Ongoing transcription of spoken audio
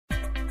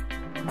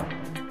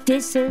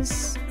This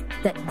is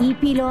the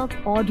Epilogue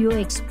Audio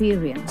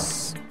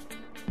Experience.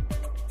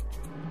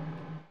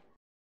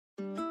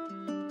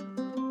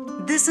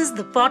 This is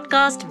the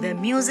podcast where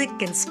music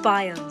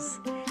inspires.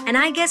 And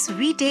I guess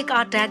we take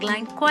our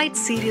tagline quite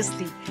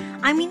seriously.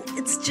 I mean,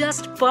 it's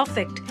just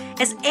perfect,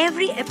 as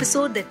every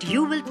episode that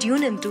you will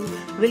tune into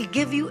will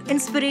give you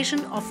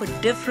inspiration of a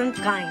different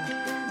kind.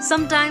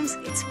 Sometimes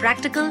it's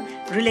practical,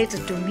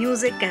 related to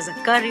music as a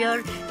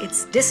career,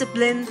 its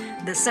discipline,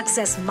 the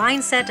success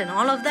mindset and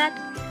all of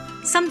that.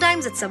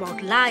 Sometimes it's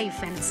about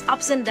life and its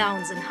ups and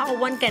downs and how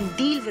one can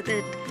deal with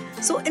it.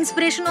 So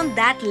inspiration on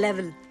that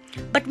level.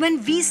 But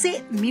when we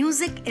say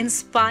music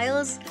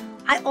inspires,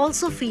 I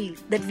also feel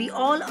that we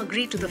all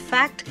agree to the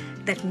fact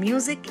that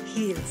music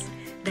heals,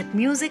 that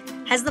music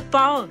has the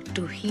power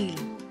to heal.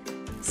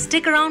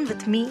 Stick around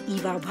with me,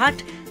 Eva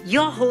Bhatt,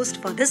 your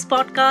host for this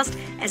podcast,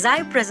 as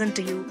I present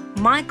to you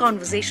my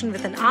conversation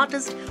with an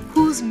artist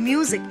whose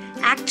music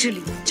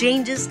actually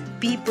changes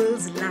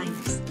people's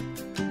lives.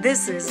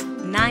 This is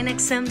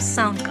 9XM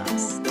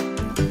Soundcast.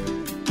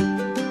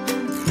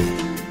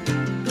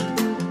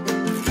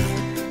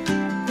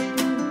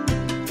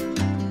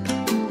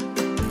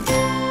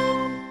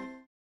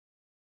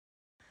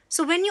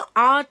 So when your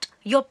art,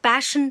 your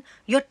passion,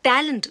 your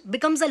talent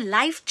becomes a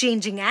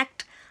life-changing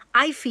act,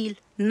 I feel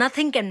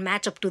nothing can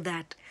match up to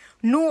that.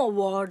 No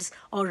awards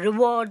or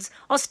rewards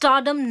or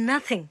stardom,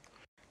 nothing.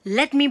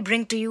 Let me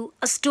bring to you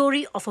a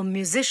story of a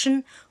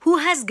musician who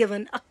has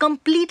given a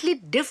completely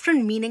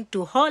different meaning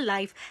to her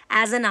life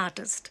as an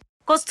artist.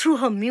 Because through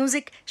her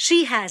music,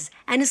 she has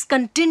and is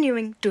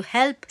continuing to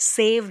help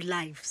save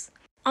lives.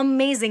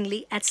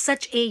 Amazingly, at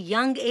such a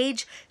young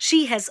age,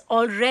 she has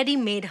already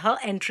made her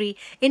entry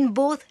in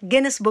both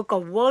Guinness Book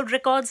of World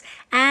Records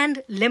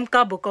and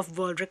Limca Book of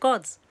World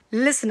Records.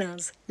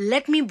 Listeners,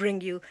 let me bring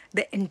you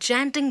the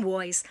enchanting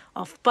voice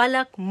of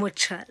Palak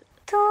Muchal.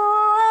 तू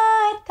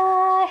आता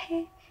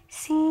है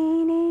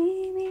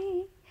सीने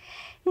में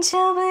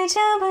जब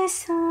जब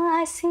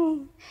सांसें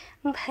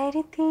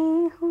भरती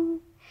हूँ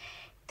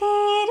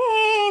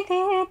तेरे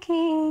दिल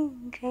की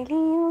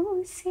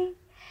गलियों से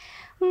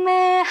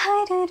मैं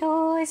हर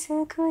रोज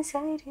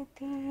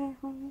गुजरती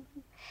हूँ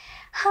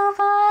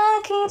हवा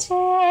की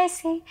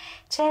जैसे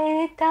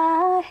चलता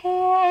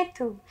है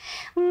तू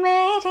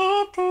मैं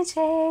रेत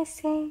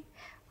जैसे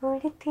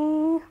उड़ती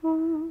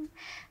हूँ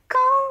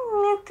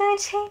कौन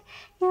तुझे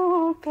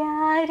यूं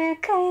प्यार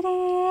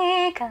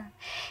करेगा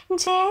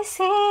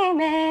जैसे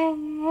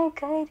मैं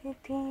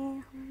करती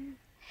हूँ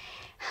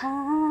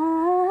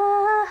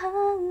हाँ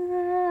हाँ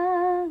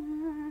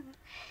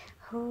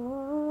हो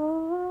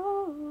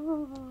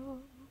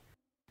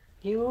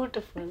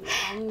Beautiful,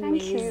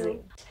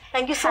 amazing.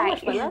 Thank you so Hi.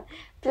 much, Palak.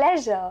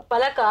 Pleasure.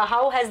 Palak,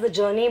 how has the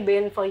journey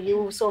been for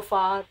you so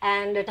far,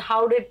 and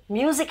how did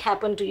music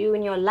happen to you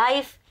in your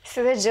life?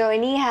 So the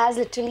journey has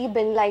literally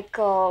been like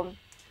a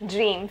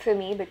dream for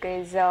me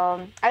because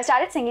I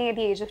started singing at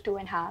the age of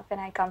 2.5 and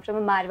I come from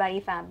a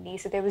Marwari family,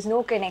 so there was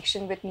no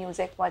connection with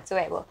music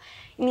whatsoever,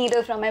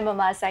 neither from my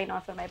mama's side nor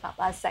from my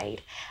papa's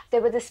side.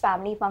 There was this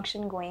family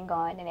function going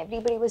on and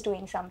everybody was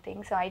doing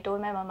something, so I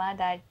told my mama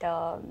that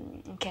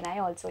can I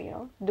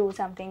also do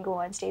something, go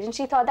on stage, and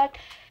she thought that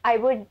I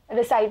would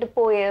recite a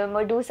poem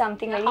or do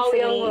something very How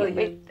silly. young were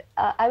you?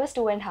 I was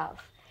 2.5,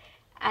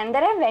 and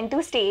then I went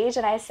to stage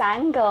and I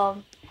sang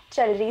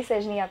Chal Rahi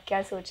Sajni Ab Kya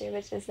Soche,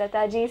 which is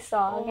Lata Ji's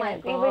song, Oh my and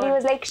everybody God.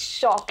 was like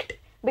shocked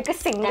because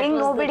singing was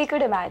nobody the-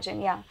 could imagine.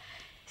 Yeah,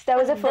 so that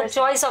was the The first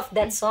choice of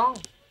that song.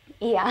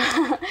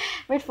 Yeah,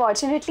 but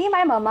fortunately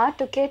my mama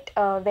took it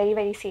very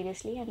very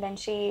seriously, and then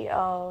she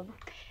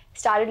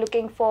started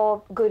looking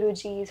for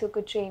gurujis who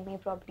could train me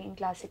properly in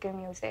classical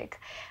music.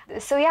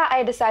 So yeah,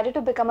 I decided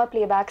to become a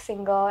playback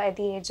singer at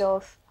the age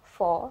of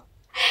 4.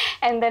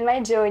 And then my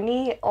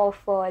journey of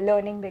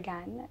learning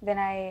began. Then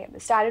I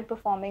started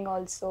performing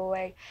also.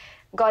 I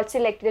got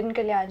selected in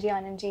Kalyanji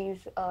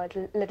Anandji's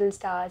Little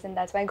Stars, and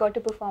that's why I got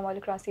to perform all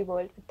across the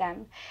world with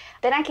them.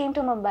 Then I came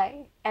to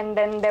Mumbai, and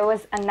then there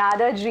was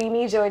another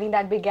dreamy journey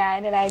that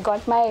began, and I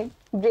got my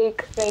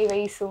break very,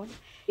 very soon.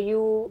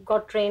 You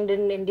got trained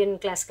in Indian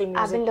classical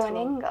music. I've been through-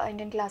 learning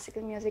Indian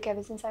classical music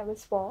ever since I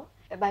was 4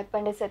 by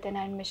Pandit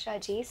Satyanarayan Mishra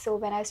ji. So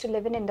when I used to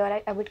live in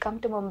Indore, I would come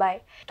to Mumbai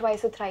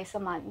twice or thrice a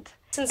month.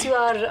 Since you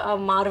are a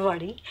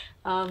Marwari,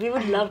 we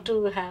would love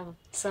to have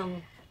some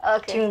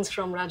Okay. tunes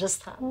from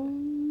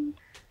Rajasthan.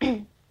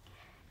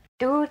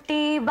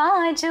 टूटी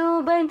बाजू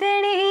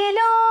बदड़ी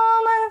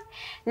लोम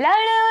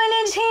लड़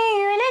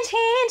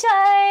उलझी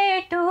जाए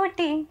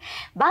टूटी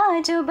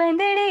बाजू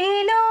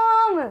बदड़ी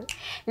लोम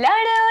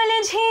लड़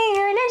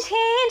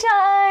उलझी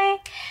जाए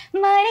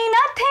मारी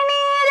नथनी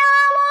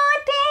रामो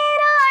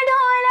तेरा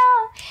डोला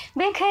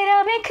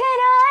बिखरा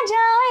बिखरा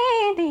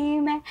जाए दी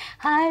मैं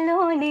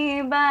हालों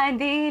ने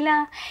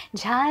बादीला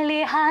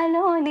झाले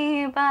हालों ने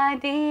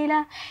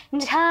बादीला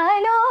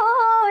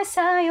झालो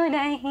सायो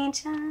नहीं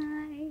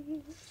जाए.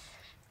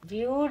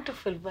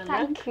 Beautiful, Palak.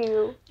 Thank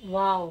you.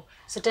 Wow.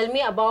 So tell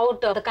me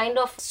about the kind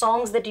of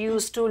songs that you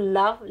used to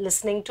love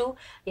listening to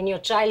in your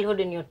childhood,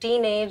 in your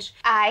teenage.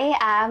 I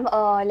am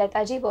a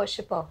Lataji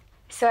worshipper.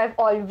 So I've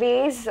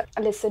always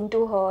listened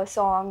to her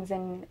songs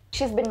and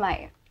she's been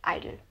my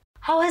idol.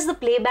 How has the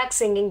playback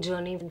singing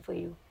journey been for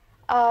you?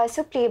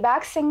 So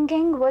playback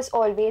singing was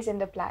always in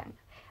the plan.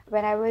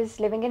 When I was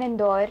living in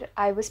Indore,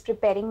 I was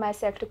preparing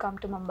myself to come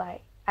to Mumbai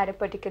at a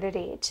particular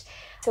age.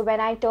 So when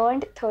I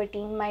turned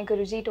 13, my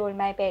Guruji told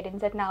my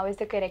parents that now is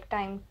the correct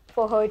time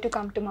for her to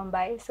come to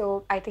Mumbai.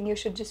 So I think you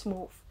should just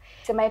move.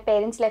 So my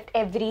parents left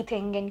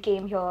everything and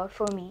came here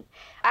for me.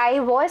 I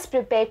was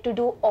prepared to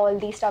do all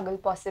the struggle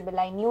possible.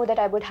 I knew that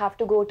I would have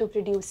to go to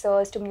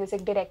producers, to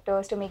music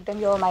directors to make them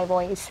hear my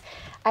voice.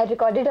 I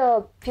recorded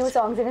a few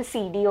songs in a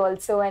CD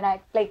also and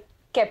I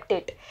kept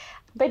it.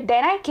 But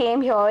then I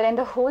came here and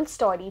the whole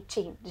story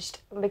changed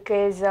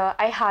because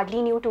I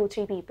hardly knew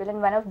 2-3 people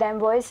and one of them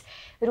was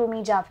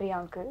Rumi Jafri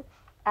uncle.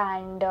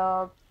 And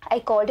I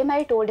called him,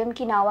 I told him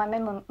ki now I'm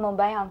a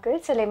Mumbai uncle,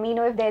 so let me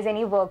know if there's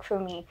any work for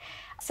me.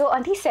 So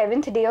on the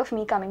 7th day of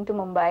me coming to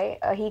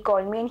Mumbai, he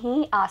called me and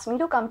he asked me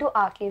to come to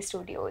RK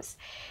Studios.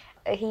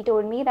 He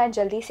told me that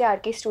jaldi se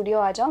RK Studio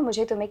aa jao,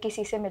 mujhe tumhe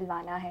kisi se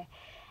milwana hai.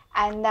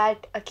 And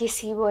that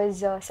kisi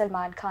was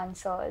Salman Khan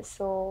sir.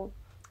 So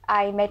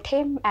I met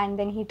him and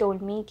then he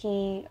told me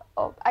ki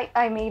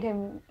I made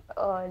him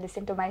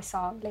listen to my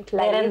song like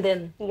live. There and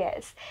then.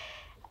 Yes.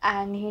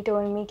 And he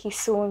told me ki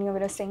soon you're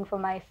going to sing for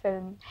my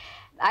film.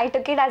 I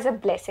took it as a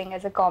blessing,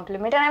 as a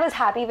compliment, and I was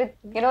happy with,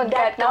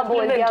 that na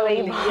bol diya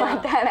wahi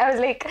baat, and I was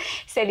like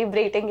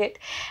celebrating it.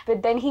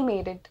 But then he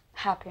made it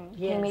happen.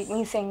 Yes. He made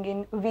me sing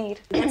in Veer.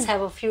 Let's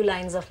have a few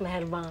lines of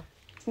Meherban.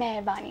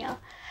 Meherbaniya.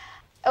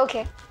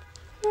 Okay.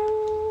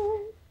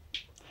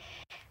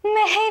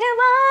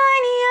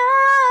 Meherbaniya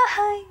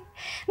hai,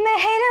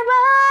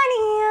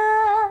 meherbaniya,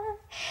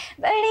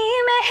 badi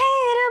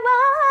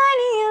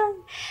meherbaniya,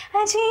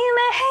 aji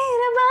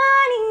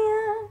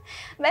meherbaniya,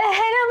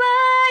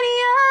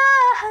 meherbaniya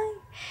hai,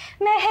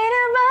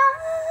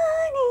 meherbaniya.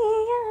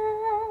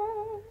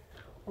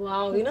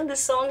 Wow,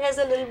 this song has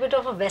a little bit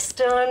of a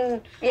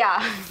Western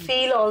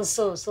feel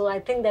also. So I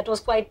think that was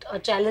quite a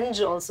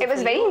challenge also. It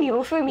was very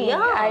new for me. Yeah.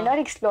 I had not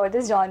explored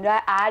this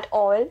genre at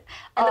all.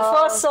 And the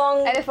first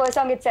song... And the first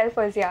song itself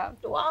was,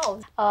 Wow.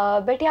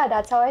 But yeah,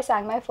 that's how I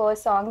sang my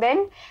first song.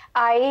 Then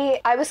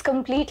I was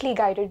completely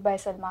guided by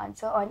Salman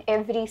sir on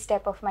every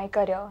step of my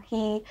career.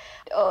 He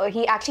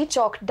actually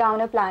chalked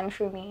down a plan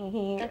for me.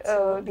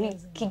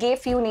 He gave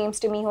few names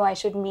to me who I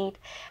should meet.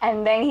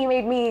 And then he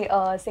made me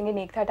sing in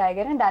Ek Tha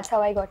Tiger, and that's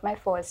how I got my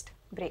first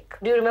break.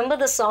 Do you remember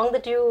the song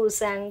that you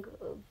sang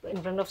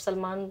in front of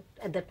Salman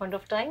at that point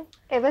of time?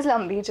 It was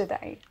Lambi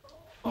Judai.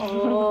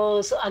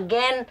 Oh, so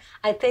again,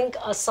 I think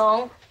a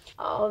song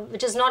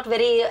which is not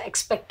very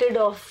expected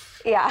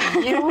of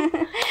you.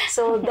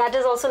 So that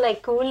is also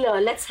like cool.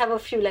 Let's have a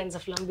few lines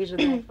of Lambi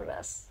Judai for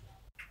us.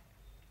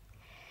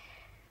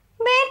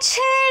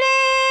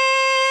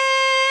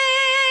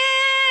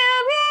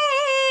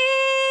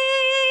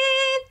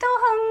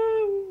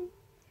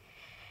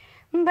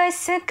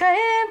 बस कल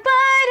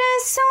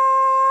परसों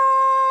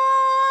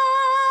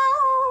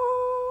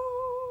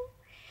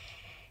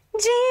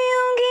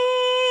जीऊंगी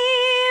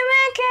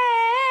मैं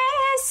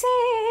कैसे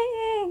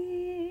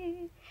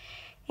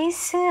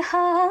इस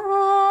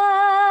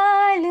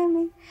हाल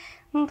में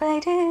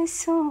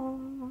बरसों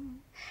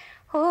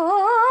हो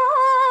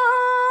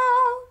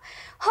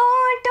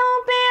होठों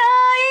पे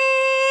आई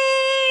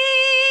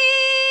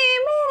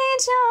मेरी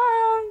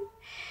जान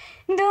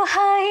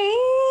दुहाई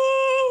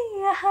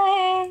है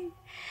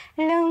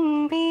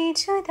लंबी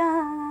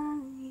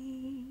जुदाई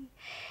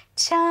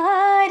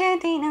 4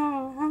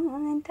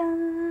 दिनों दा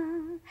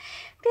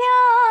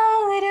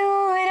प्यार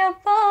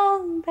रब्बा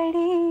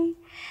बड़ी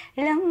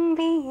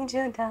लंबी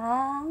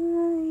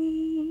जुदाई.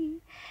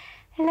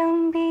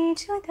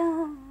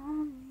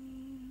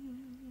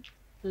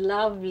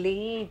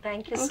 Lovely.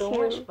 Thank you so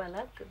much,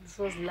 Palak. This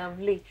was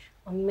lovely.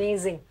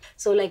 Amazing.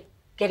 So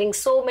getting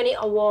so many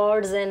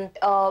awards and...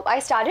 I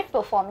started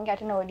performing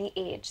at an early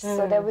age.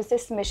 So there was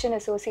this mission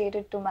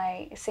associated to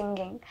my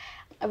singing.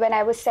 When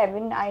I was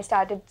 7, I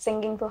started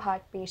singing for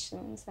heart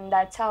patients. And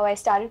that's how I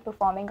started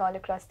performing all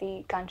across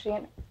the country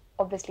and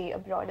obviously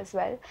abroad as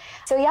well.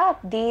 So yeah,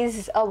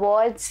 these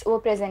awards were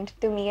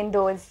presented to me in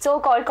those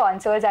so-called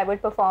concerts I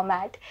would perform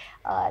at.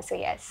 So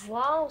yes.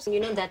 Wow. So,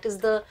 that is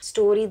the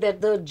story,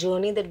 the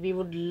journey that we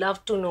would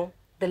love to know.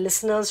 The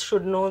listeners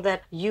should know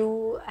that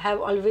you have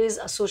always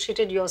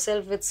associated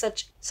yourself with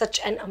such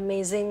an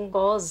amazing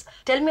cause.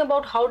 Tell me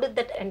about how did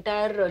that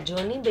entire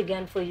journey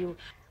began for you?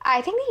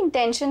 I think the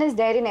intention is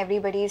there in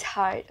everybody's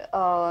heart.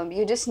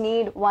 You just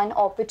need one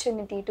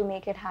opportunity to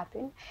make it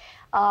happen.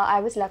 I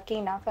was lucky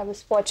enough, I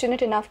was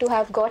fortunate enough to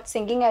have got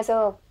singing as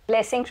a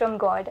blessing from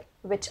God,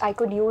 which I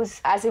could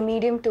use as a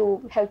medium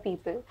to help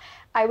people.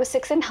 I was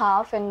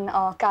 6.5 and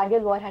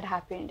Kargil war had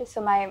happened.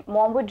 So my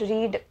mom would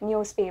read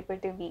newspaper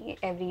to me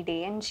every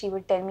day and she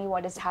would tell me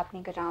what is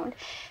happening around.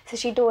 So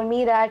she told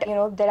me that,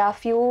 there are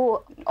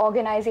few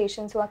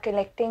organizations who are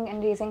collecting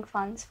and raising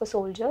funds for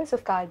soldiers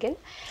of Kargil.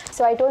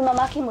 So I told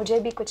Mama ki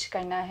mujhe bhi kuch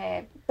karna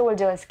hai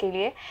soldiers ke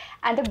liye.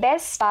 And the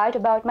best part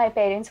about my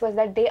parents was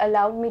that they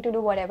allowed me to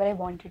do whatever I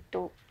wanted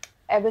to.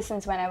 ever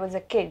since when I was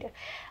a kid.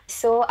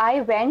 So I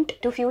went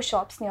to few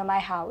shops near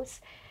my house.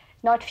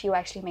 Not few,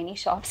 actually, many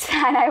shops.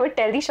 And I would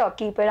tell the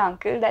shopkeeper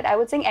uncle that I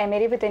would sing "ऐ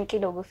मेरे वतन के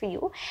लोगों" for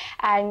you.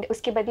 And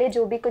उसके बदले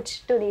जो भी कुछ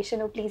donation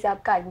हो, please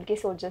आप कारगिल के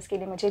soldiers के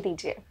लिए मुझे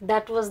दीजिए.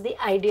 That was the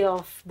idea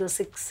of the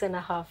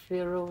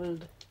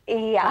 6.5-year-old.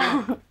 Yeah.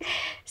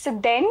 So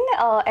then,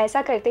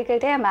 ऐसा करते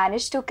करते I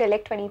managed to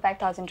collect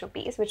 25,000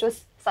 rupees, which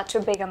was such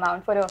a big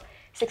amount for a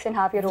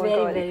 6.5-year-old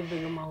girl. Very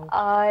big amount.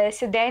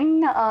 So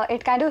then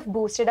it kind of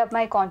boosted up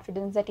my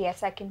confidence that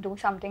yes, I can do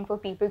something for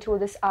people through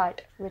this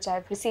art, which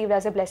I've received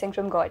as a blessing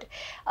from God.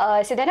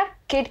 So then a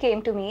kid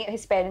came to me,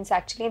 his parents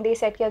actually, and they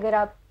said कि अगर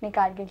आपने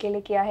कारगिल के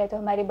लिए किया है तो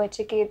हमारे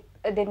बच्चे के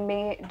दिन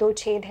में 2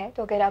 छेद हैं,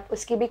 तो अगर आप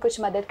उसकी भी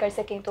कुछ मदद कर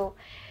सकें तो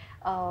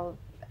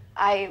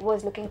I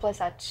was looking for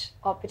such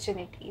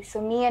opportunities. So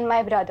me and my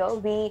brother,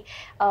 we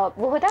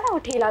वो होता है ना वो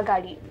ठेला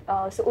गाड़ी,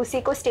 so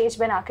उसी को stage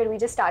बनाकर we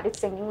just started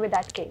singing with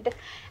that kid,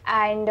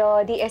 and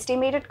the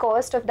estimated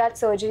cost of that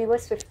surgery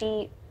was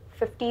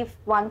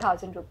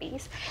 51,000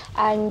 rupees,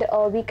 and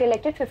we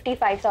collected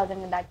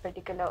 55,000 in that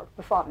particular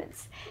performance.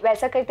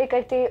 वैसा करते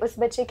करते उस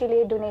बच्चे के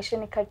लिए donation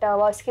इकट्ठा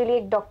हुआ. उसके लिए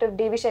एक डॉक्टर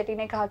देवी शेट्टी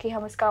ने कहा कि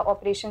हम उसका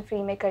ऑपरेशन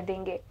फ्री में कर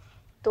देंगे.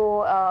 तो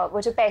वो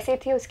जो पैसे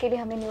थे उसके लिए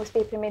हमें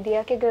न्यूज़पेपर में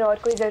दिया कि अगर और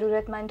कोई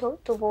ज़रूरतमंद हो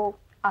तो वो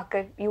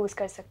आकर यूज़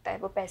कर सकता है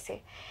वो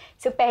पैसे.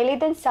 सो पहले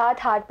दिन 7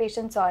 हार्ट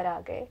पेशेंट्स और आ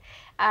गए,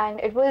 and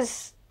it was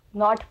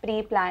not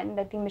pre plan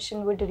that the mission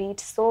would reach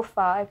so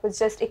far. It was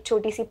just एक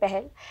छोटी सी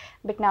पहल,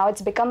 but now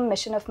it's become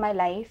mission of my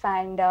life,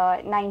 and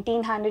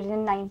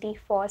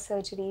 1994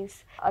 surgeries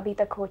अभी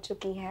तक हो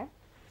चुकी हैं,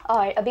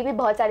 और अभी भी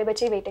बहुत सारे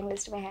बच्चे वेटिंग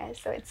लिस्ट में हैं.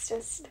 So it's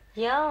just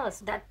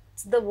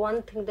That's the one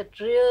thing that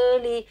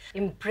really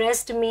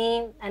impressed me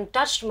and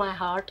touched my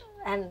heart,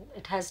 and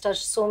it has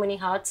touched so many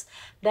hearts,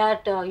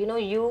 that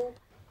you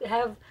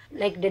have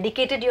like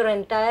dedicated your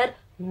entire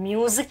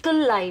musical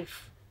life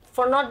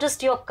for not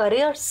just your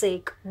career's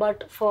sake, but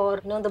for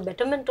the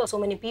betterment of so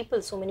many people,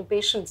 so many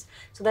patients.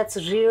 So that's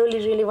really,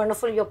 really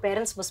wonderful. Your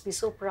parents must be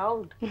so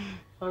proud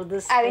for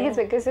this. I think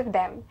it's because of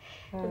them.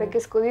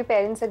 Because कोई भी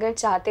parents अगर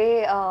चाहते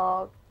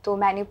तो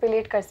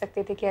manipulate कर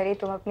सकते थे कि अरे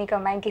तुम अपनी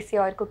कमाई किसी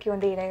और को क्यों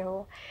दे रहे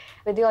हो.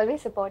 But they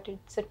always supported.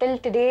 So till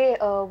today,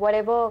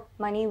 whatever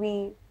money we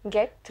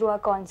get through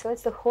our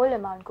concerts, the whole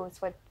amount goes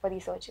for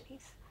these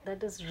surgeries. That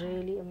is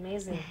really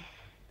amazing.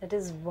 That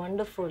is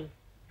wonderful.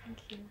 Thank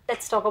you.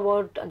 Let's talk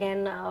about again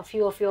a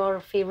few of your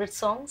favorite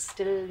songs.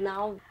 Till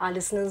now, our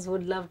listeners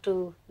would love to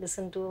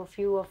listen to a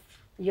few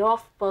of your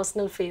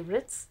personal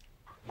favorites.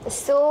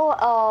 So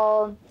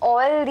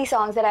all the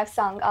songs that I've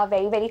sung are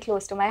very, very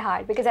close to my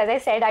heart, because as I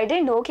said, I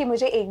didn't know कि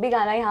मुझे एक भी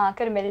गाना यहाँ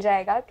आकर मिल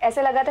जाएगा.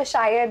 ऐसा लगा था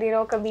शायद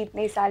कभी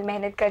इतने साल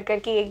मेहनत कर कर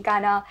कि एक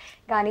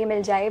गाने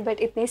मिल जाए,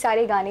 but इतने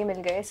सारे गाने मिल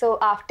गए. So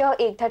after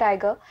Ek Tha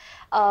Tiger,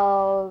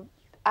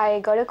 I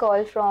got a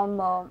call from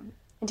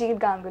Jeet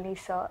Ganguly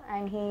sir,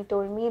 and he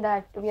told me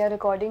that we are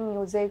recording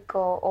music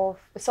of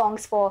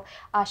songs for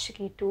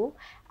Aashiqui 2,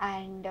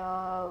 and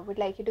would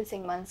like you to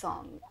sing one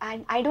song.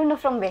 And I don't know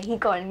from where he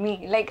called me.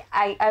 Like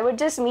I would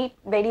just meet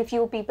very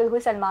few people who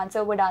Salman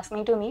sir would ask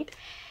me to meet,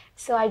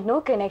 so I had no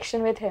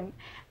connection with him.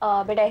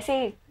 But ऐसे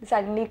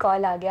suddenly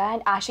call आ गया,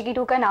 and Aashiqui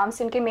 2 का नाम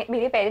सुन के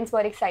मेरे parents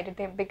बहुत excited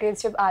थे, because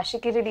जब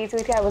Aashiqui release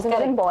हुई थी I wasn't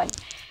even born.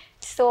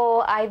 So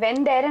I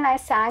went there and I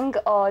sang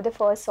the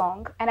first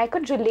song, and I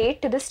could relate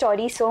to the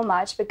story so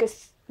much, because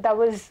that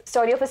was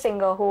story of a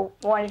singer who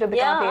wanted to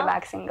become a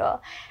playback singer,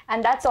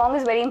 and that song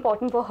is very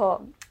important for her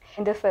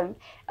in the film.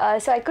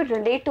 So I could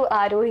relate to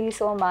Aarohi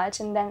so much,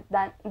 and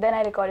then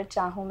I recorded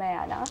Chahu Main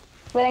Aana.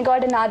 When I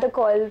got another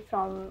call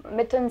from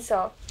Mithun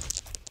sir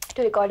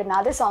to record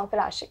another song for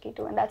Aashiqui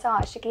 2, and that's how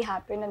Aashiqui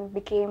happened and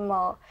became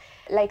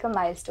like a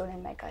milestone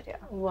in my career.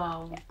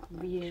 Wow. Yeah.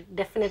 We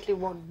definitely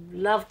would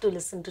love to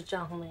listen to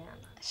Chahu Main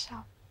Aana.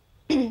 Sure.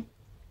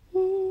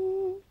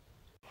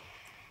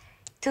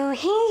 तू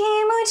ही ये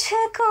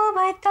मुझको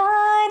बता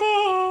दे,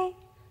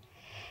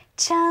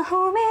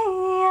 चाहूँ मैं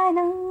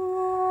आना,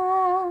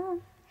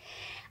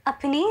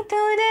 अपनी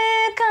तू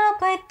दिल का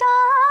पता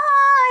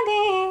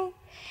दे,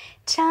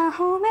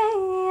 चाहूँ मैं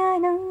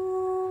आना,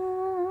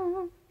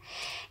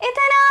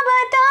 इतना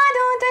बता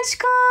दूँ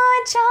तुझको,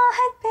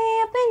 चाहत पे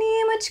अपनी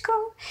मुझको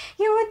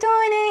यूँ तो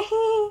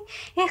नहीं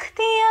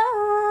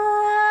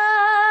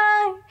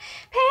इख्तियार,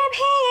 फिर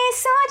भी ये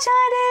सोचा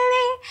दिल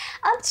ने,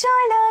 अब जो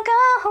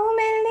लगा हूँ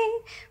मिलने,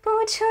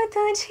 पूछूं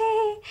तुझे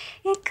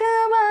एक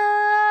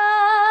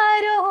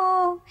बार, ओ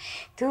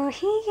तू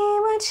ही ये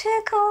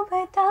मुझको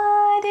बता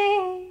दे,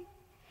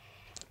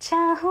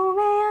 चाहूँ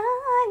मैं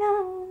आना.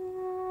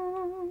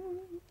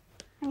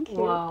 Thank you.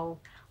 Wow.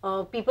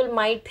 People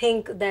might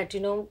think that,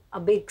 a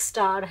big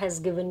star has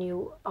given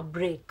you a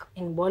break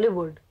in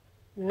Bollywood.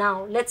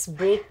 Now, let's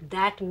break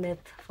that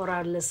myth for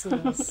our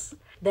listeners.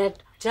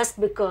 That just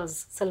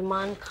because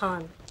Salman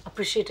Khan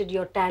appreciated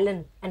your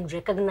talent and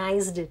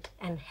recognized it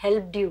and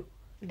helped you,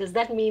 does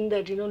that mean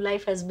that,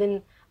 life has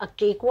been a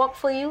cakewalk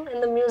for you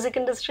in the music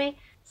industry?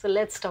 So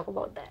let's talk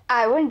about that.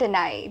 I won't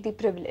deny the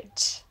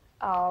privilege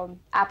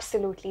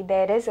Absolutely,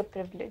 there is a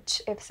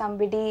privilege. If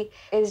somebody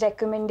is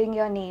recommending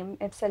your name,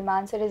 if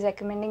Salman sir is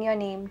recommending your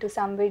name to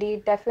somebody,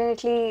 it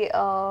definitely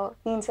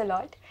means a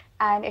lot.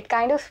 And it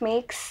kind of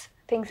makes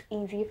things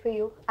easy for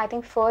you. I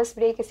think first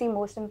break is the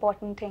most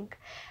important thing.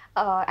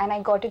 And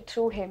I got it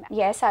through him.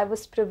 Yes, I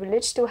was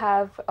privileged to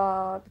have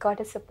got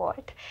his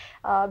support.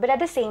 But at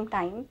the same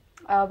time,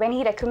 when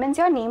he recommends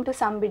your name to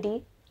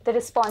somebody, the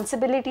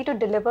responsibility to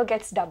deliver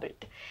gets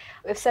doubled.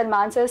 If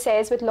Salman sir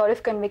says with a lot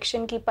of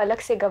conviction कि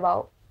पलक से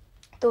गवाओ,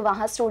 तो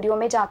वहाँ studio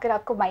में जाकर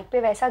आपको mic पे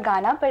वैसा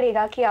गाना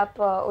पड़ेगा कि आप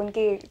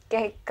उनके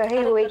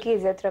कहे हुए की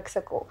इज्जत रख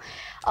सको.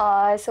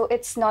 So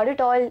it's not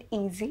at all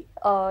easy.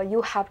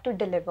 You have to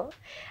deliver.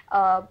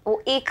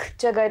 वो एक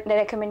जगह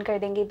recommend कर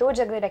देंगे, 2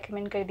 जगह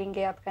recommend कर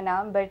देंगे आपका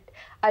नाम, but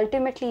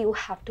ultimately you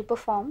have to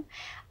perform.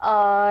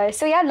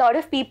 So yeah, a lot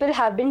of people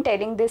have been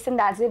telling this, and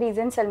that's the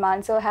reason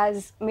Salman sir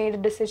has made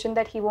a decision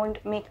that he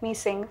won't make me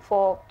sing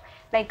for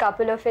like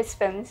couple of his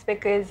films,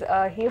 because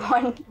he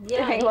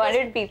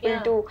wanted people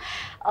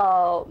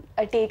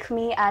to take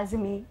me as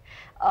me.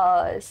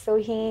 So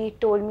he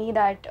told me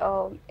that,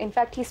 in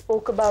fact, he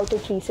spoke about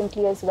it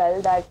recently as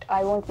well, that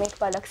I won't make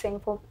Palak sing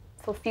for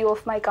few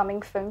of my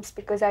coming films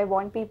because I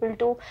want people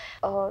to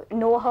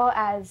know her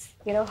as,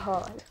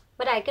 her.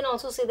 But I can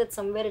also say that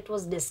somewhere it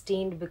was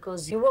destined,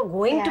 because you were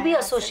going to be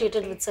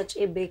associated with such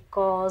a big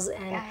cause,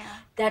 and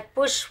that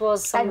push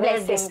was somewhere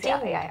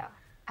destined. Yeah.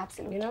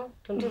 Absolutely.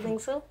 Don't you think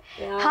so?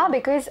 Yeah. हाँ,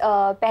 because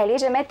पहले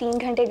जब मैं 3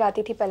 घंटे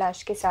गाती थी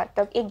पलाश के साथ,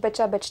 तब एक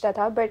बच्चा बचता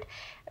था, बट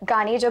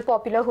गाने जब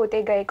पॉपुलर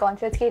होते गए,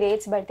 कॉन्सर्ट्स के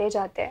रेट्स बढ़ते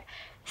जाते हैं,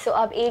 सो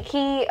अब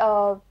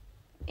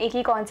एक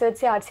ही कॉन्सर्ट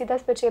से 8 से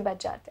 10 बच्चे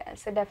बच जाते हैं.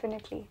 So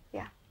definitely,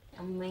 yeah.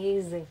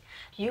 Amazing.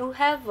 You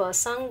have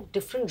sung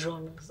different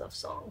genres of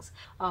songs,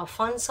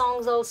 fun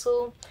songs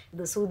also,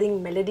 the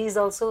soothing melodies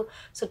also.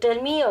 So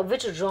tell me,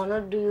 which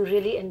genre do you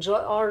really enjoy,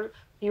 or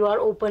you are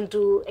open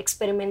to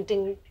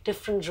experimenting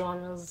different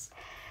genres?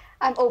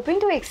 I'm open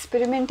to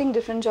experimenting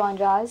different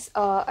genres.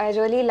 I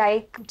really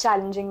like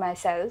challenging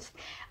myself,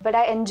 but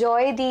I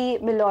enjoy the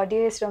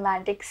melodious,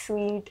 romantic,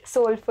 sweet,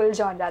 soulful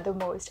genre the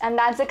most, and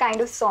that's the kind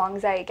of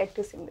songs I get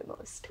to sing the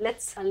most.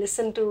 Let's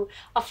listen to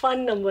a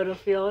fun number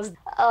of yours.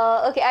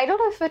 Okay, I don't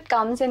know if it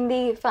comes in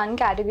the fun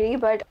category,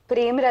 but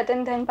Prem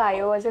Ratan Dhan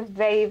Payo was a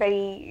very,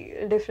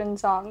 very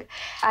different song.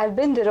 I've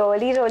been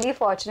really, really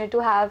fortunate to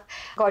have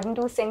gotten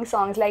to sing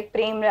songs like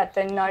Prem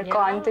Ratan or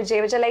Kaun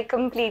Tujhe, which are like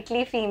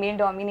completely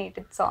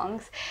female-dominated songs.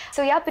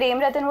 So yeah, Prem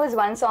Ratan was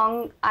one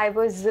song I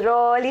was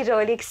really,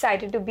 really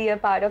excited to be a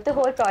part of the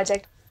whole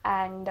project.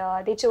 And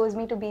they chose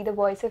me to be the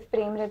voice of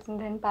Prem Ratan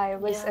Dhan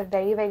Payo. Was a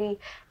very, very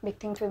big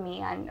thing for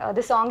me. And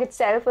the song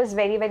itself was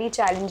very, very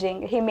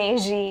challenging.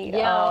 Himesh ji.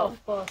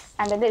 Of course.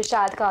 And then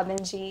Dilshad Kamil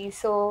ji.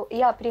 So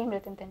yeah, Prem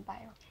Ratan Dhan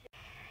Payo.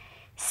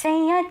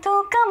 सैया तो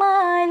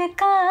कमाल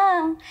का,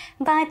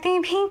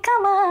 बातें भी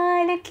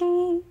कमाल की,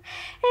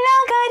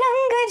 लगा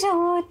रंग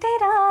जो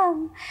तेरा,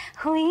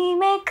 हुई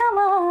मैं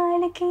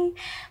कमाल की.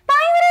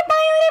 पायो रे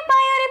पायो रे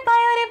पायो रे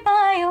पायो रे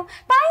पायो,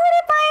 पायो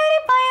रे पायो रे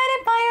पायो रे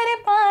पायो रे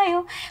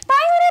पायो,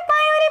 पायो रे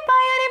पायो रे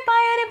पायो रे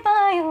पायो रे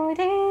पायो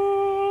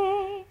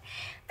रे.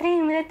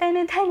 प्रेम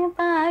रतन धन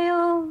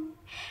पायो,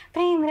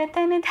 प्रेम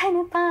रतन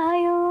धन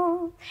पायो,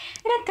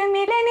 रत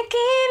मिलन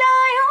की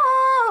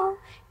लायो,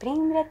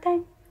 Prem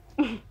Ratan.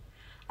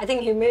 I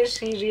think Himesh,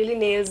 he really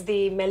nails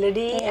the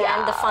melody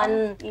and the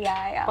fun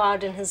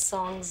part in his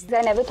songs.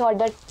 I never thought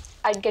that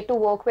I'd get to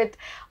work with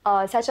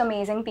such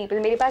amazing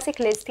people. मेरे पास एक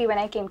list थी when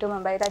I came to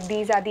Mumbai that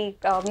these are the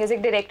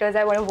music directors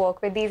I want to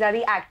work with, these are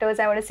the actors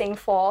I want to sing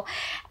for,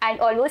 and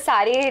almost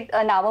सारे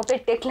नामों पे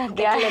टिक लग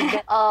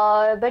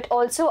गया. But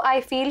also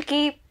I feel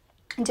कि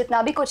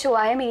जितना भी कुछ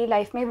हुआ है मेरी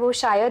लाइफ में, वो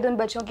शायद उन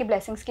बच्चों की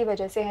ब्लेसिंग्स की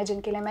वजह से है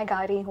जिनके लिए मैं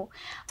गा रही हूँ.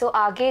 तो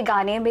आगे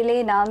गाने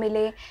मिले ना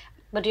मिले,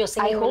 but your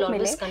singing will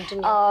always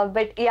continue.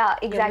 But yeah,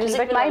 exactly.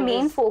 But my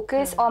main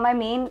focus or my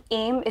main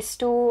aim is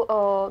to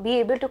be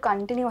able to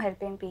continue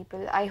helping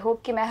people. I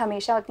hope कि मैं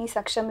हमेशा उतनी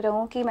सक्षम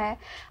रहूँ कि मैं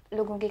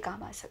लोगों के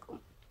काम आ सकूँ.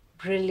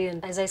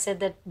 Brilliant. As I said,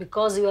 that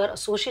because you are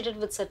associated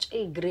with such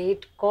a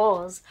great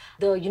cause,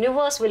 the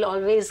universe will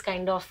always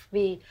kind of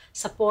be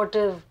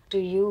supportive to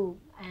you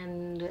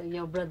and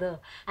your brother.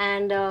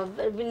 And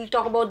we'll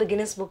talk about the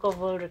Guinness Book of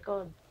World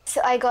Records.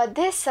 So I got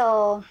this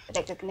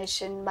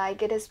recognition by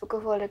Guinness Book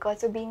of World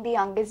Records for being the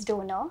youngest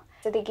donor.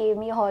 So they gave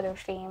me Hall of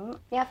Fame,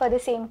 for the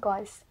same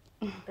cause.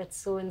 That's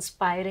so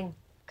inspiring.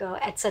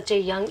 At such a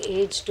young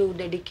age to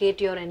dedicate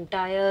your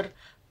entire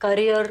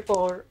career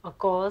for a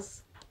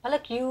cause.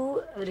 Palak,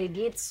 you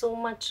radiate so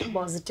much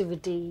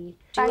positivity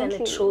and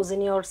it shows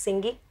in your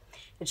singing.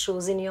 It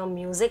shows in your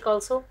music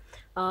also.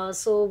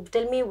 So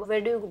tell me, where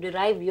do you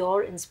derive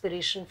your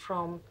inspiration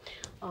from?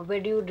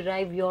 Where do you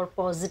derive your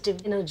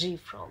positive energy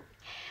from?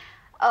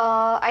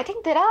 I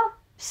think there are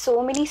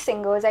so many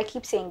singers, I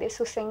keep saying this,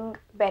 who sing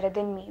better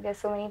than me. There's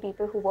so many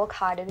people who work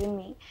harder than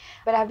me.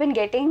 But I've been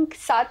getting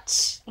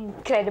such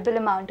incredible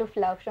amount of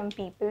love from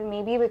people,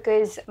 maybe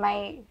because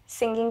my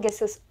singing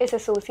is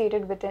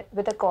associated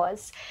with a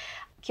cause.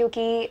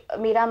 क्योंकि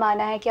मेरा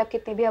मानना है कि आप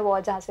कितने भी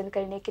awards हासिल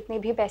कर लें, कितने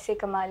भी पैसे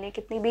कमा लें,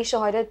 कितनी भी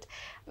शोहरत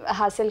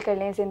हासिल कर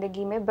लें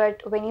ज़िंदगी में,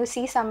 but when you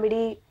see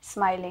somebody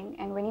smiling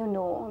and when you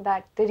know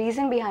that the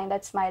reason behind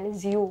that smile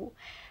is you,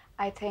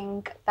 I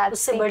think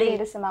that's the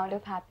greatest amount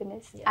of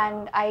happiness,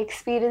 and I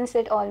experience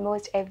it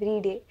almost every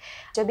day.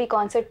 जब भी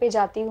concert पे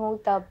जाती हूँ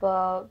तब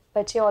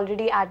बच्चे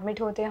already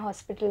admit होते हैं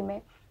hospital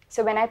में.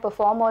 So when I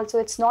perform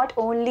also, it's not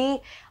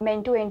only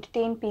meant to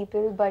entertain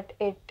people, but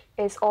it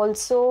is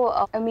also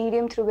a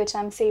medium through which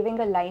I'm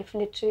saving a life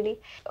literally.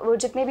 वो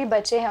जितने भी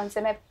बच्चे हैं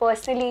उनसे मैं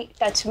personally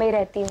touch में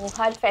रहती हूँ.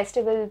 हर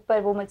festival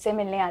पर वो मुझसे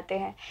मिलने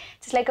आते हैं.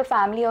 It's like a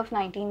family of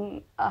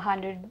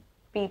 1900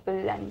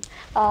 people, and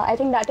I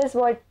think that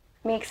is what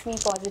makes me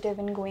positive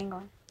in going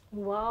on.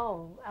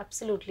 Wow,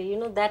 absolutely. You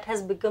know, that has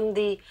become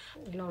the,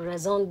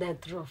 raison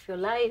d'etre of your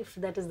life.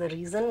 That is the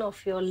reason of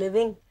your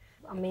living.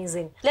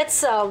 Amazing. Let's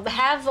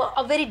have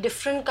a very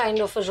different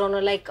kind of a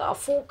genre, like a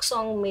folk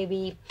song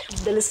maybe.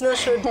 The listener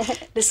should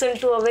listen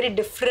to a very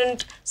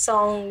different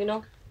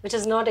song, which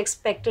is not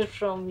expected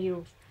from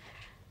you.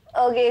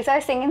 Okay, so I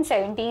sing in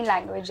 17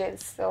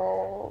 languages.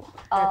 So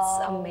that's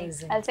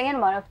amazing. I'll sing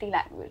in one of the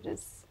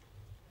languages.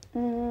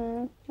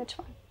 Which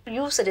one?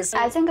 You suggest.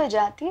 I'll sing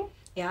Gujarati.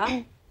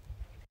 Yeah.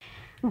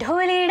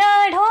 ढोलिडा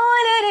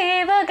ढोल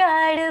रे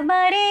बगाड़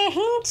मारे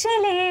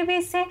हिंचले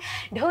vice,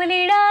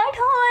 ढोलिडा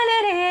ढोल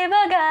रे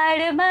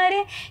बगाड़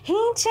मारे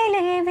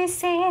हिंचले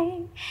विसे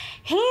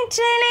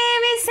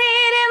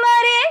रे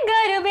मारे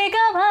गरबे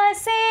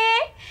गवासे,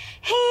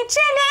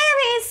 हिंचले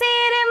विसे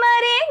रे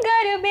मारे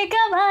गरबे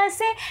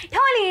गवासे,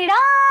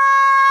 ढोलिडा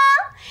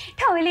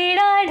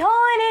ढोलिडा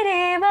ढोल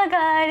रे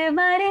बगाड़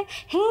मारे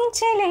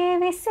हिंचले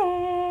विसे.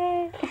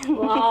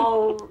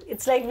 Wow,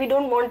 it's like we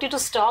don't want you to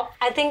stop.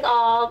 I think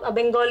a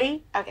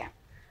Bengali. Okay.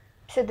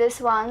 So this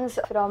one's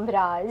from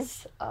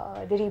Raz,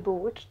 the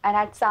reboot, and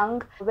I'd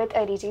sung with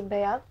Arijit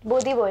Bhaiya,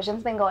 both the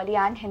versions, Bengali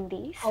and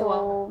Hindi. So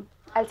wow.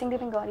 I'll sing the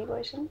Bengali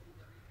version.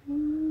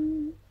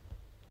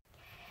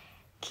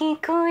 Ki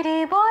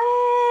kore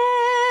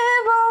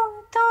bolbo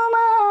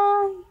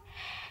tomay,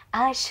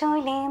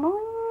 ashole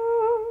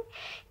mon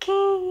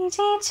ki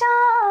je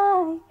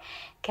chai,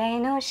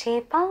 keno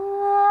she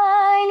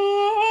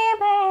paliye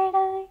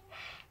bedai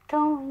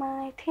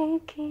tomay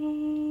theke.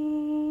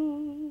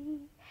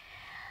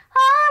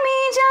 আমি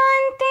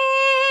জানতে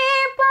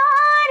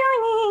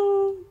পারিনি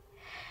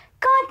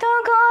কত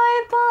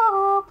গল্প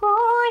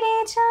পড়ে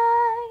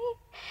যায়,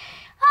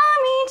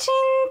 আমি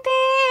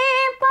চিনতে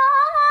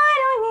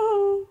পারিনি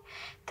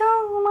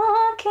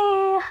তোমাকে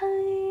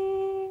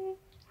হায়,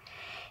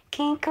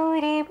 কি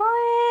করে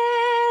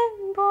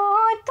বলবো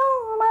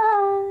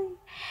তোমায়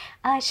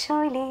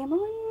আসলে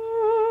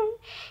মন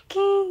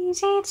কি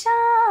যে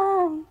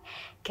চায়,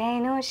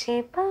 কেন সে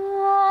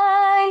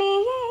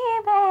পালিয়ে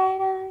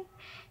বেড়ায়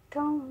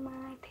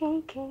তোমার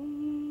থেকে.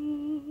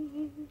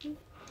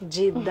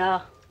 Jidda.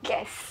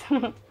 Yes.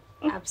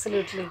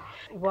 Absolutely.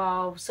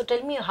 Wow. So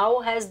tell me, how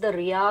has the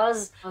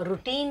Riyaz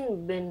routine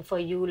been for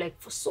you, like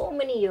for so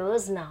many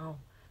years now?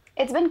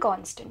 It's been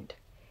constant.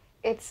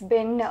 It's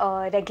been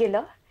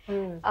regular.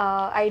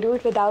 I do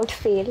it without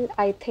fail.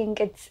 I think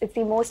it's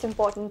the most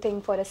important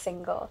thing for a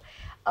singer.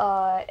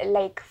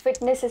 Like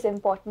fitness is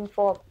important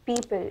for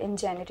people in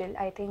general.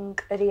 I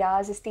think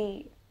Riyaz is the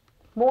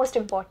most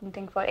important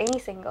thing for any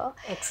singer.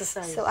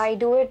 Exercise. So I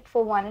do it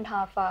for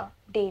 1.5 hours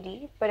daily.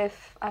 But if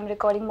I'm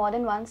recording more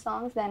than one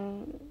song, then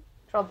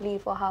probably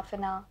for half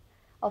an hour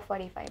or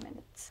 45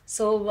 minutes.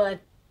 So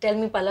tell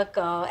me,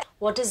 Palak,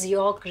 what is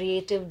your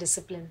creative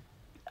discipline?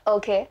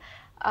 Okay.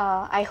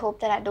 I hope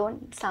that I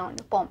don't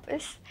sound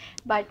pompous,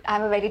 but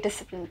I'm a very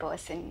disciplined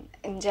person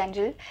in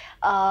general.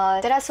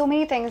 There are so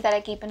many things that I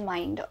keep in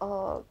mind.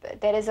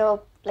 There is a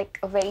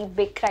very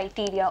big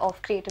criteria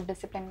of creative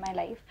discipline in my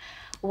life.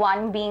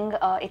 One being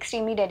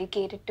extremely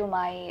dedicated to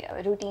my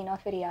routine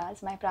of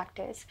riyaz, my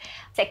practice.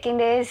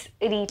 Second is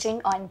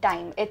reaching on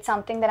time. It's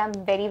something that I'm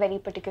very, very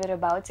particular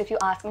about. So if you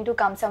ask me to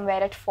come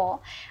somewhere at 4,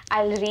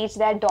 I'll reach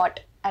that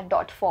dot at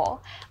dot 4.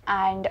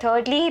 And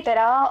thirdly, there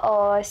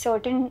are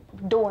certain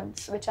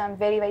don'ts which I'm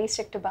very, very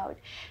strict about.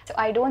 So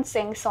I don't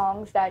sing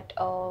songs that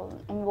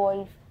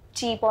involve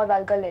cheap or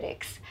vulgar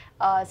lyrics.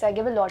 So I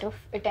give a lot of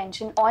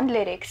attention on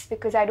lyrics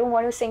because I don't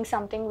want to sing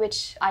something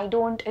which I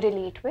don't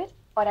relate with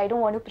or I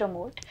don't want to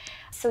promote.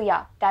 So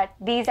yeah,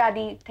 these are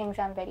the things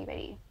I'm very,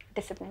 very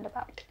disciplined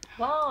about.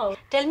 Wow.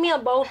 Tell me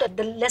about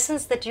the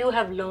lessons that you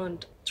have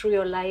learned through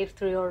your life,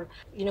 through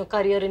your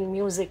career in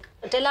music.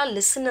 Tell our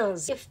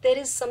listeners if there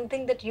is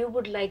something that you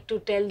would like to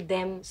tell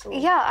them. So.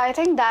 Yeah, I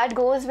think that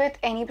goes with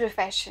any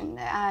profession,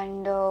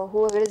 and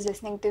whoever is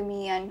listening to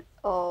me and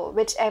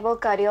whichever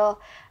career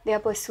they are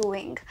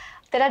pursuing.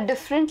 There are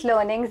different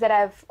learnings that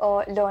I've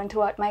learned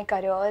throughout my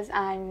careers,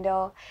 and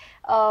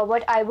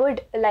what I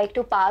would like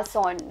to pass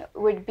on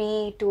would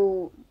be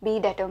to be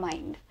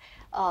determined.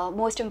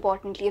 most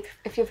importantly,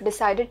 if you've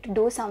decided to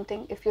do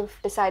something, if you've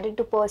decided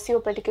to pursue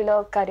a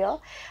particular career,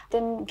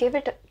 then give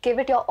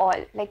it your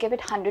all, like give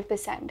it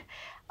 100%.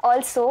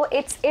 Also,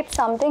 it's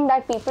something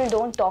that people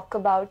don't talk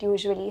about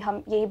usually.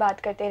 हम यही बात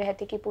करते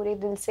रहते कि पूरे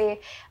दिल से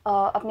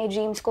अपने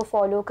ड्रीम्स को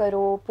फॉलो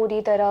करो,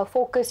 पूरी तरह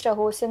फोकस्ड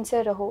रहो,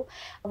 सिंसियर रहो.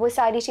 वो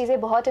सारी चीज़ें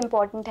बहुत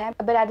इंपॉर्टेंट हैं.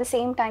 But at the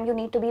same time, you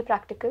need to be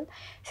practical.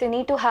 So you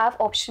need to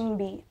have option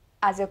B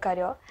as your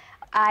career.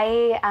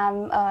 I am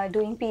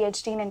doing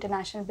PhD in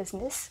international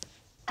business.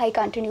 I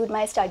continued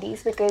my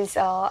studies because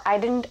I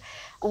didn't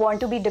want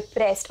to be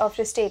depressed or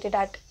frustrated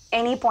at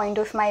any point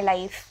of my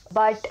life.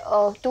 But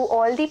to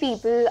all the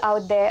people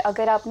out there,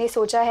 अगर आपने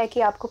सोचा है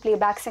कि आपको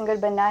playback singer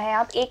बनना है,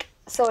 आप एक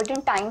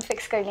सर्टेन टाइम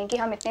फिक्स कर लें कि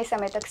हम इतने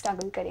समय तक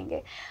स्ट्रगल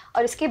करेंगे,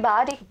 और उसके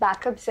बाद एक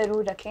बैकअप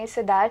ज़रूर रखें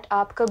सो दैट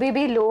आप कभी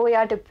भी लो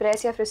या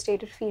डिप्रेस या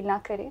फ्रस्ट्रेटेड फील ना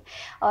करें.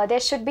 There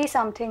should be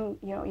something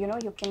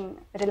you can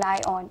rely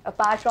on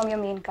apart from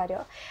your main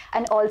career.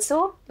 And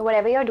also,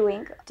 whatever you're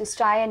doing, just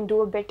try and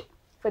do a bit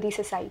for the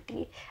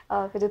society,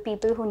 for the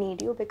people who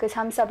need you, because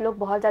हम सब लोग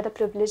बहुत ज़्यादा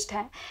privileged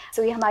हैं.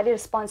 So ये हमारी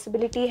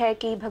responsibility है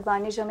कि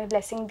भगवान ने जो हमें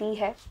blessing दी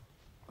है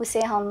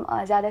उससे हम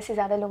ज़्यादा से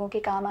ज़्यादा लोगों के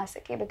काम आ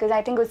सके, because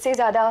I think उससे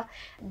ज़्यादा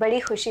बड़ी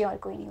खुशी और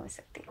कोई नहीं हो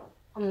सकती.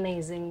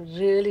 Amazing,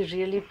 really,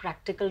 really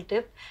practical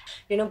tip.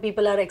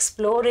 People are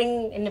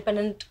exploring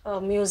independent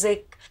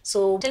music.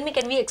 So tell me,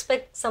 can we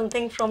expect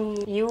something from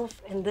you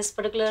in this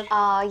particular?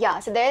 Yeah,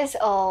 so there's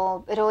a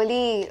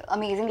really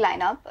amazing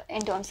lineup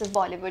in terms of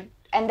Bollywood.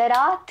 And there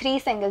are 3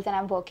 singles that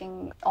I'm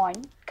working on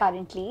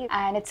currently.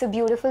 And it's a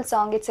beautiful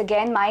song. It's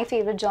again my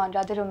favorite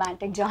genre, the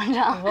romantic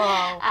genre.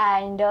 Wow.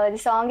 And the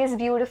song is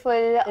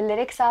beautiful, the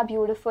lyrics are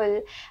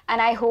beautiful.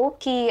 And I hope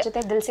कि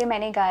जितने दिल से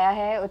मैंने गाया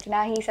है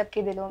उतना ही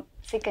सबके दिलों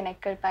से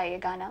connect कर पाए ये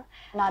गाना.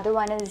 Another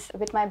one is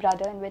with my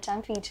brother, in which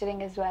I'm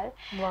featuring as well.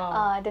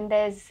 Wow. Then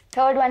there's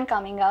third one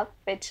coming up,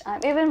 which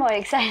I'm even more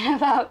excited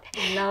about.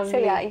 Lovely.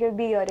 So yeah, you'll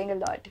be hearing a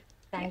lot.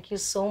 Thank you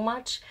so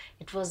much.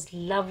 It was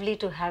lovely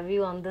to have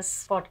you on this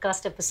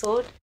podcast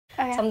episode.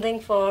 Oh, yeah. Something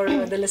for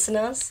the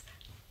listeners.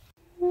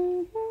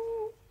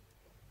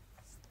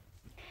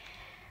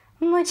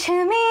 मुझ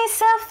में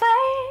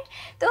सफर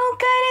तू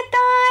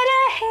करता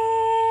रहे,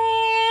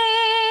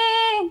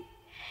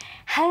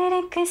 हर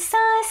एक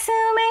सांस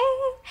में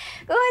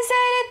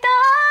गुजरता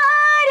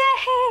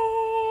रहे,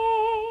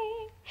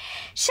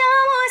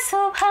 शाम और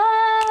सुबह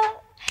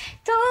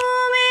तू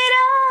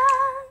मेरा,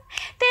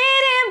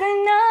 तेरे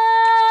बिना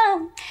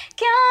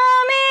क्या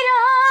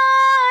मेरा,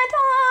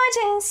 दो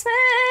जिस्म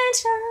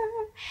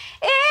जान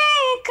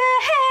एक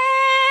है,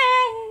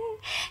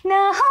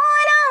 ना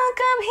होना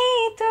कभी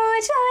तू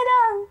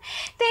जुदा,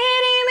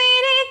 तेरी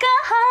मेरी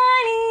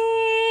कहानी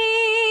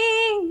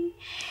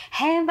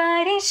है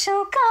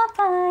बारिशों का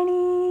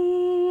पानी,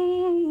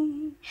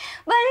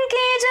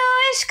 बनके जो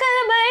इश्क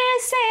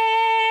बरसे,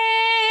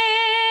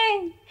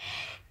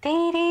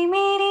 तेरी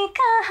मेरी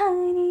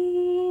कहानी.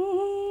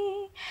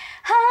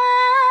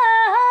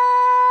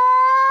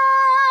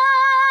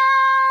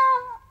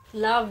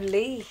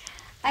 Lovely.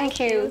 Thank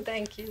you.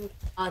 Thank you.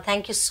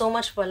 Thank you so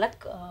much,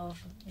 Palak.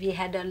 We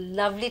had a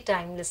lovely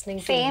time listening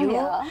to Same you.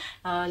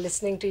 here.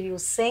 Listening to you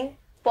sing.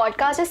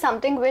 Podcast is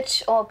something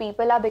which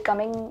people are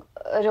becoming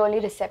really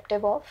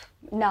receptive of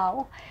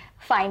now,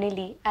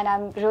 finally, and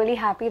I'm really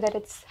happy that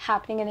it's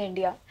happening in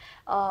India,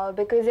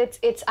 because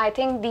it's I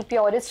think the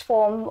purest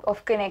form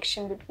of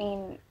connection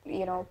between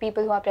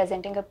people who are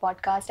presenting a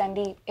podcast and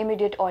the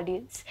immediate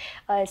audience.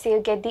 So you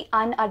get the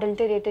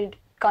unadulterated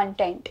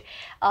content.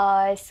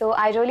 So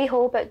I really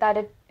hope that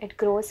it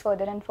grows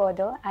further and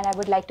further, and I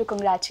would like to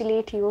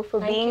congratulate you for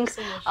being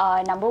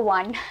number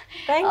 1.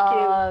 Thank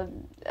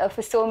you.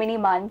 For so many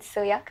months.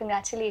 So yeah,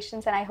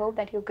 congratulations, and I hope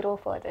that you grow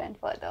further and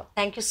further.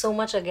 Thank you so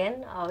much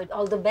again.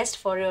 All the best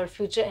for your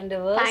future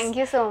endeavors. Thank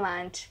you so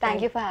much.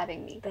 Thank you for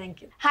having me.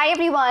 Thank you. Hi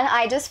everyone,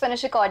 I just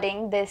finished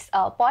recording this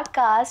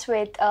podcast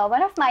with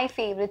one of my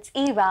favorites,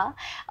 Eva.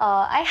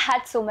 I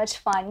had so much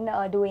fun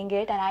doing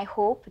it, and I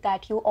hope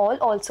that you all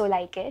also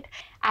like it.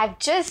 I've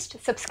just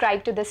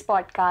subscribed to this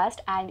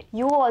podcast, and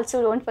you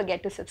also don't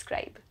forget to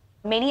subscribe.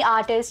 Many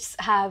artists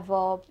have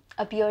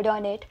appeared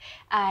on it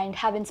and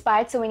have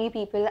inspired so many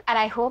people, and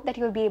I hope that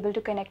you'll be able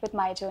to connect with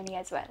my journey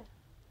as well.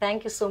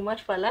 Thank you so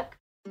much, Palak.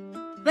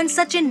 When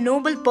such a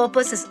noble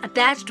purpose is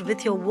attached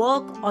with your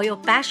work or your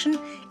passion,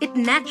 it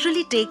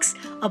naturally takes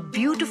a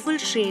beautiful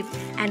shape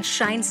and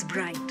shines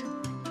bright.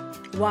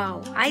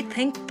 Wow, I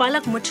think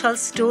Palak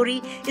Muchhal's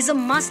story is a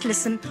must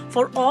listen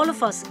for all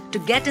of us to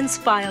get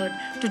inspired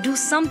to do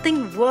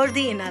something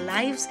worthy in our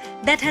lives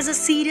that has a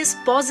serious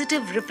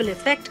positive ripple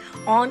effect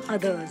on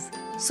others.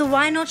 So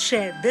why not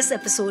share this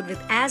episode with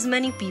as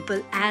many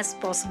people as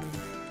possible?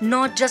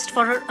 Not just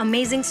for her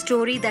amazing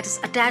story that is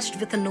attached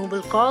with a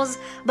noble cause,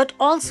 but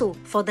also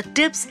for the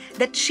tips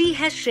that she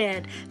has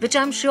shared, which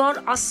I'm sure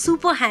are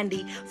super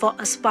handy for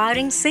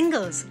aspiring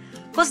singers.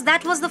 Because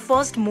that was the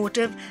first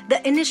motive,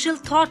 the initial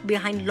thought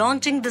behind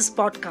launching this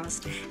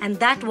podcast, and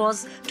that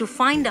was to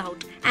find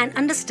out and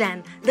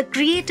understand the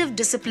creative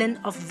discipline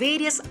of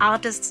various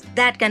artists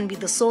that can be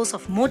the source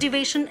of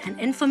motivation and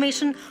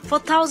information for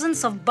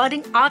thousands of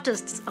budding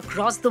artists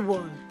across the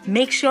world.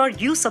 Make sure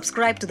you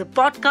subscribe to the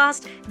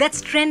podcast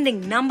that's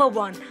trending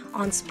 #1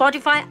 on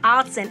Spotify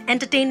Arts and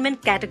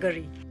Entertainment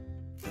category.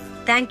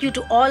 Thank you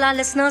to all our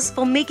listeners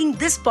for making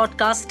this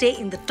podcast stay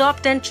in the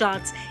top 10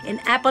 charts in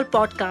Apple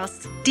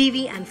Podcasts,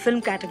 TV and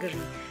film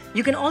category.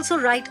 You can also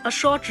write a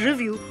short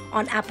review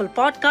on Apple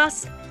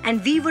Podcasts,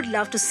 and we would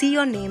love to see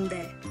your name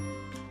there.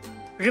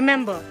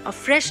 Remember, a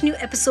fresh new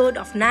episode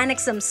of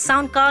 9XM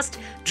Soundcast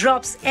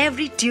drops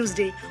every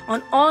Tuesday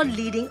on all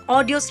leading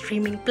audio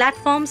streaming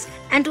platforms,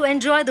 and to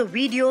enjoy the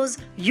videos,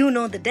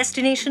 the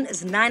destination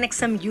is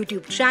 9XM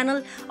YouTube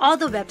channel or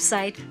the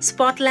website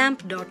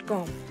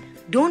spotlamp.com.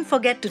 Don't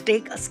forget to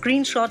take a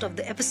screenshot of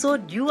the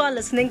episode you are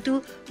listening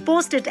to,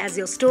 post it as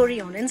your story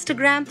on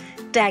Instagram,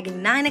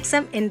 tagging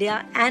 9XM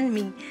India and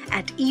me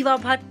at Eva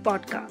Bhatt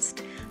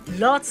Podcast.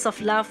 Lots of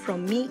love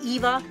from me,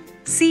 Eva.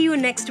 See you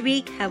next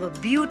week. Have a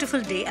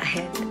beautiful day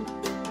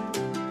ahead.